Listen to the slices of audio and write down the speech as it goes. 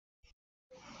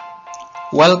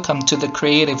Welcome to the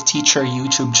Creative Teacher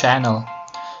YouTube channel.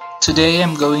 Today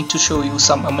I'm going to show you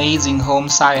some amazing home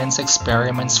science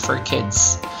experiments for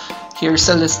kids. Here's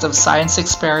a list of science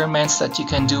experiments that you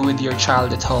can do with your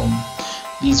child at home.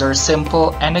 These are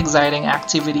simple and exciting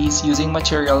activities using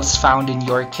materials found in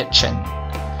your kitchen.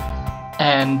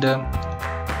 And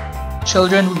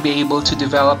children will be able to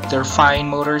develop their fine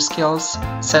motor skills,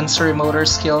 sensorimotor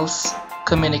skills,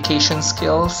 communication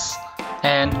skills,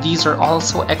 and these are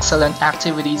also excellent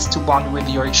activities to bond with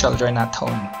your children at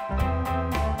home.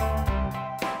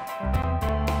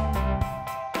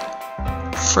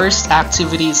 First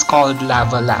activity is called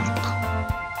lava lamp.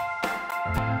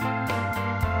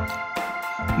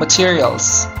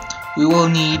 Materials: we will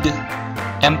need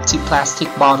empty plastic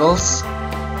bottles,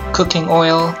 cooking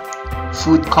oil,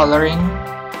 food coloring,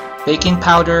 baking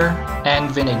powder,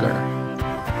 and vinegar.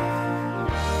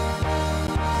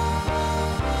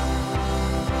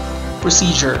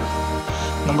 Procedure: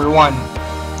 Number 1.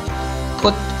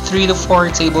 Put 3 to 4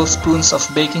 tablespoons of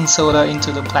baking soda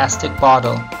into the plastic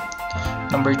bottle.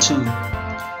 Number 2.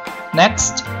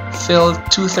 Next, fill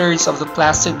 2/3 of the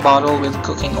plastic bottle with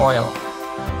cooking oil.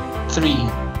 3.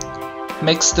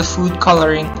 Mix the food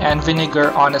coloring and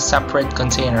vinegar on a separate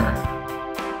container.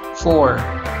 4.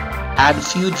 Add a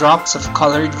few drops of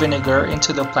colored vinegar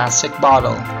into the plastic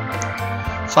bottle.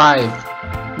 5.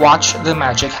 Watch the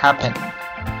magic happen.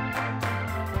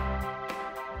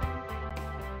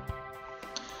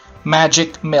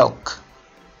 Magic milk.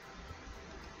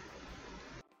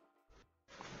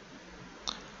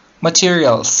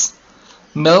 Materials: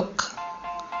 milk,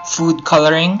 food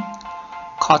coloring,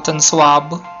 cotton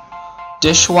swab,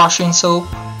 dishwashing soap,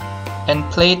 and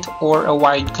plate or a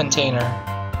wide container.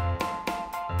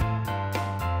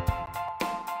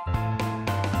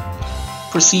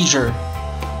 Procedure: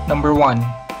 Number 1.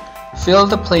 Fill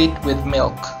the plate with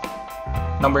milk.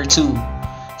 Number 2.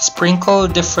 Sprinkle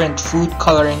different food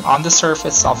coloring on the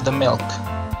surface of the milk.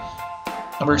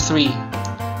 Number 3.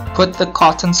 Put the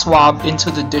cotton swab into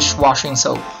the dishwashing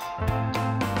soap.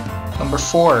 Number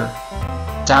 4.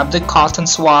 Dab the cotton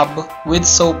swab with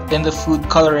soap in the food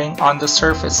coloring on the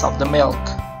surface of the milk.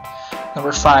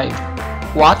 Number 5.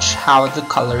 Watch how the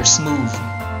colors move.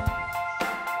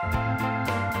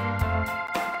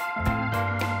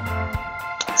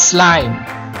 Slime.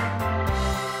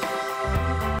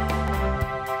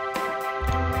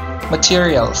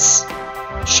 Materials: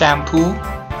 shampoo,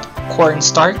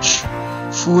 cornstarch,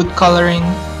 food coloring,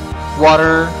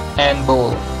 water, and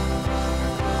bowl.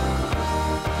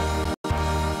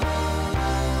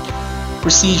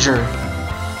 Procedure: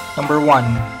 Number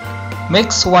 1.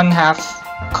 Mix 1/2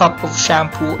 cup of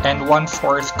shampoo and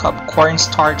 1/4 cup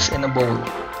cornstarch in a bowl.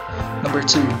 Number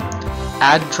 2.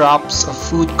 Add drops of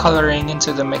food coloring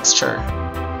into the mixture.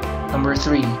 Number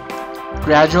 3.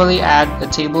 Gradually add a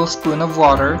tablespoon of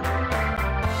water.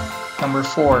 Number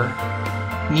 4.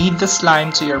 Knead the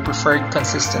slime to your preferred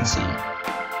consistency.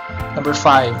 Number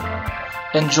 5.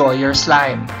 Enjoy your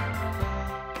slime.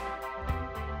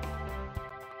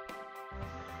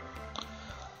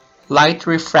 Light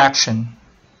refraction.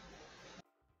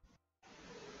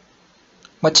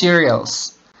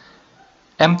 Materials: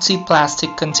 empty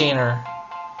plastic container,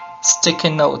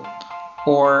 sticky note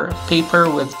or paper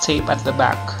with tape at the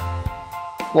back,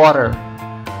 water,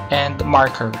 and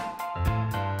marker.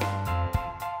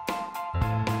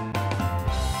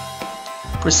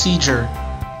 Procedure: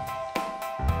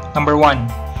 Number 1.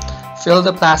 Fill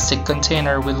the plastic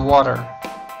container with water.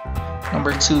 Number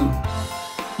 2.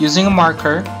 Using a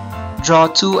marker, draw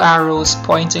 2 arrows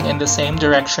pointing in the same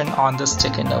direction on the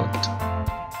sticky note.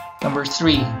 Number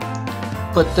 3.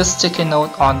 Put the sticky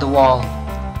note on the wall.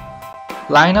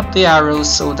 Line up the arrows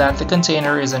so that the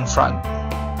container is in front.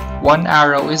 1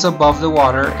 arrow is above the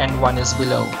water and 1 is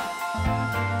below.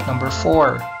 Number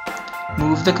 4.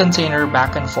 Move the container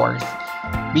back and forth.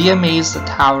 Be amazed at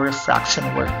how refraction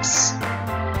works.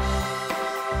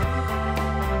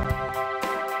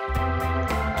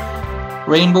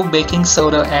 Rainbow baking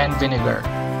soda and vinegar.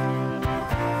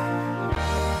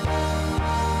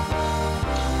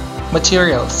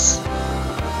 Materials: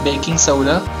 baking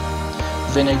soda,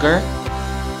 vinegar,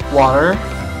 water,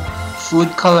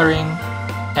 food coloring,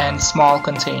 and small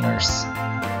containers.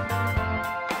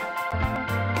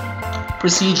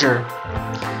 Procedure: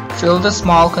 fill the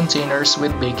small containers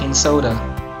with baking soda.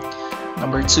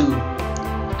 Number 2.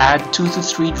 Add 2 to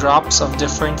 3 drops of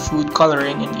different food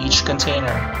coloring in each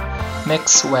container.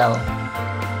 Mix well.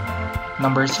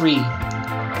 Number 3.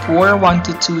 Pour 1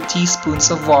 to 2 teaspoons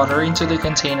of water into the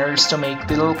containers to make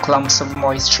little clumps of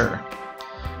moisture.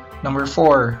 Number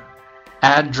 4.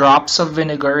 Add drops of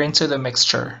vinegar into the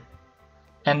mixture.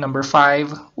 And number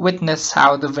 5, witness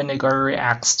how the vinegar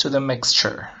reacts to the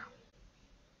mixture.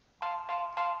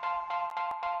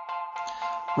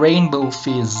 Rainbow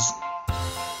fizz.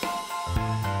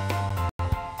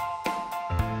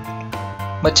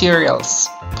 Materials: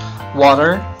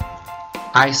 water,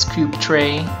 ice cube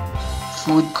tray,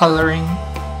 food coloring,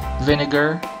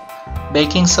 vinegar,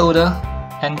 baking soda,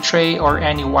 and tray or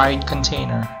any wide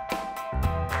container.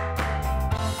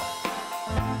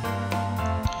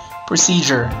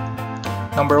 Procedure: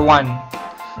 Number 1.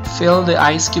 Fill the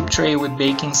ice cube tray with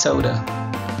baking soda.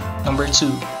 Number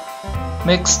 2.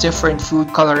 Mix different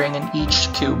food coloring in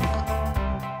each cube.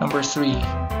 Number 3.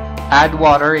 Add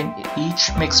water in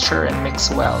each mixture and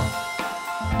mix well.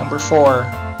 Number 4.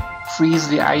 Freeze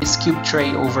the ice cube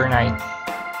tray overnight.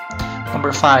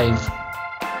 Number 5.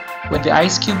 When the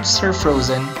ice cubes are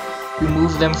frozen,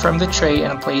 remove them from the tray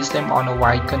and place them on a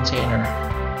wide container.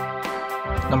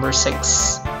 Number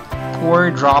 6.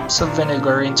 Pour drops of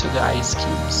vinegar into the ice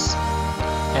cubes.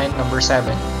 And number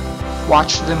 7.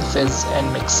 Watch them fizz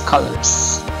and mix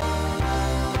colors.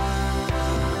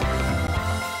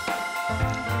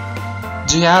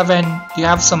 Do you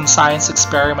have some science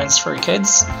experiments for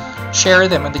kids? Share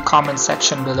them in the comment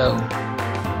section below.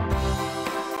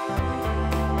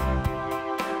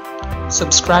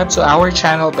 Subscribe to our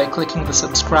channel by clicking the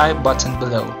subscribe button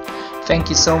below. Thank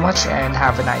you so much and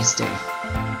have a nice day.